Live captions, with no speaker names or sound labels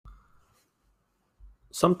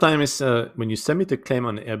Sometimes when you submit a claim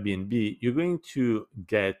on Airbnb, you're going to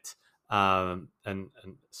get an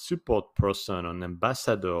support person, an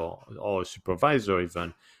ambassador, or a supervisor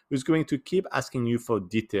even, who's going to keep asking you for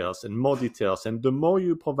details and more details. And the more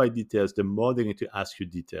you provide details, the more they're going to ask you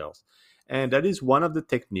details. And that is one of the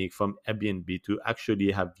techniques from Airbnb to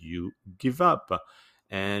actually have you give up.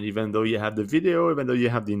 And even though you have the video, even though you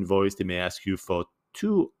have the invoice, they may ask you for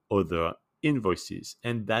two other invoices.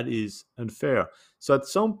 And that is unfair. So at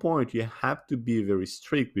some point, you have to be very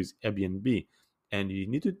strict with Airbnb. And you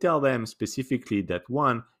need to tell them specifically that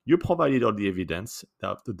one, you provided all the evidence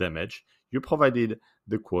of the damage, you provided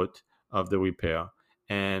the quote of the repair.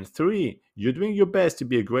 And three, you're doing your best to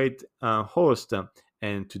be a great host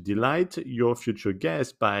and to delight your future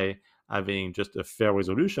guests by having just a fair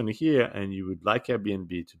resolution here. And you would like Airbnb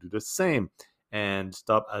to do the same and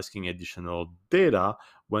stop asking additional data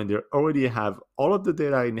when they already have all of the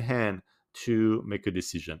data in hand to make a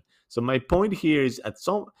decision. So my point here is at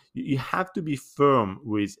some you have to be firm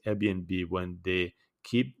with Airbnb when they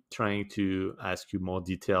keep trying to ask you more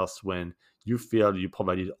details when you feel you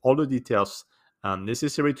provided all the details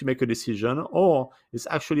necessary to make a decision, or it's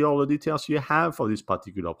actually all the details you have for this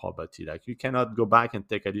particular property. Like you cannot go back and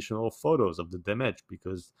take additional photos of the damage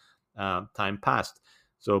because time passed.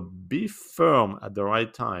 So be firm at the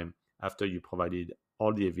right time after you provided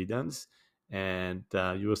all the evidence, and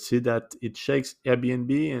you will see that it shakes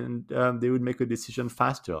Airbnb, and they would make a decision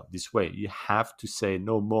faster this way. You have to say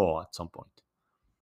no more at some point.